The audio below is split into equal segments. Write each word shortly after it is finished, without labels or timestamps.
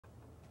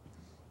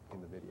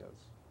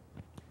videos.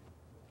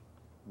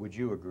 Would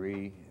you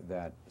agree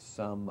that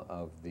some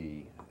of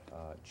the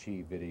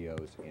Qi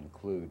videos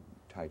include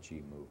Tai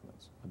Chi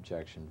movements?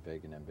 Objection,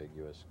 vague and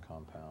ambiguous,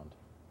 compound.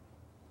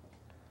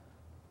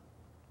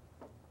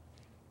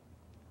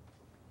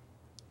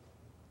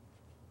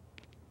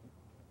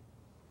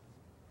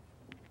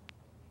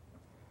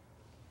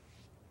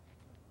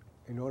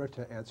 In order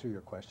to answer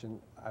your question,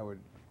 I would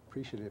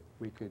appreciate if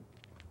we could,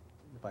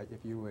 if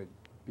you would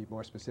be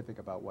more specific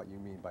about what you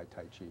mean by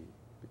Tai Chi,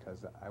 because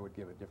I would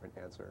give a different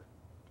answer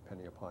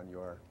depending upon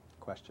your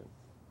question.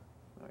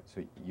 All right,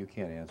 so you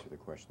can't answer the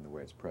question the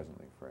way it's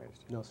presently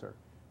phrased. No, sir.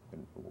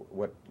 And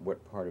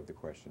what part of the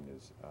question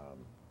is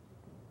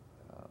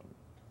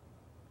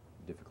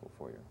difficult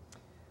for you?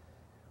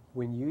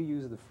 When you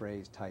use the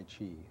phrase Tai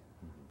Chi,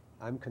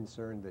 I'm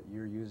concerned that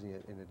you're using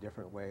it in a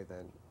different way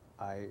than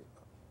I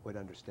would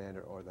understand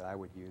it, or that I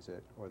would use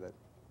it, or that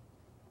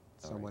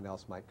someone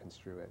else might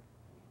construe it.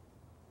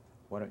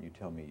 Why don't you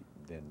tell me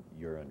then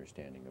your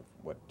understanding of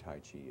what Tai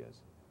Chi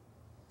is?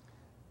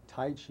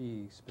 Tai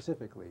Chi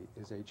specifically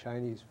is a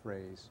Chinese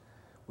phrase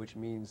which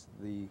means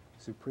the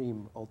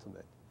supreme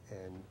ultimate,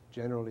 and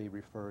generally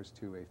refers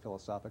to a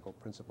philosophical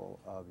principle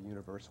of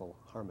universal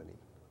harmony.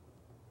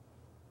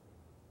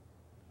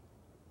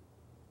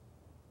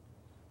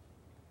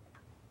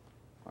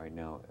 All right,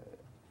 now,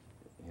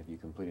 have you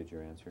completed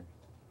your answer?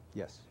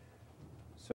 Yes.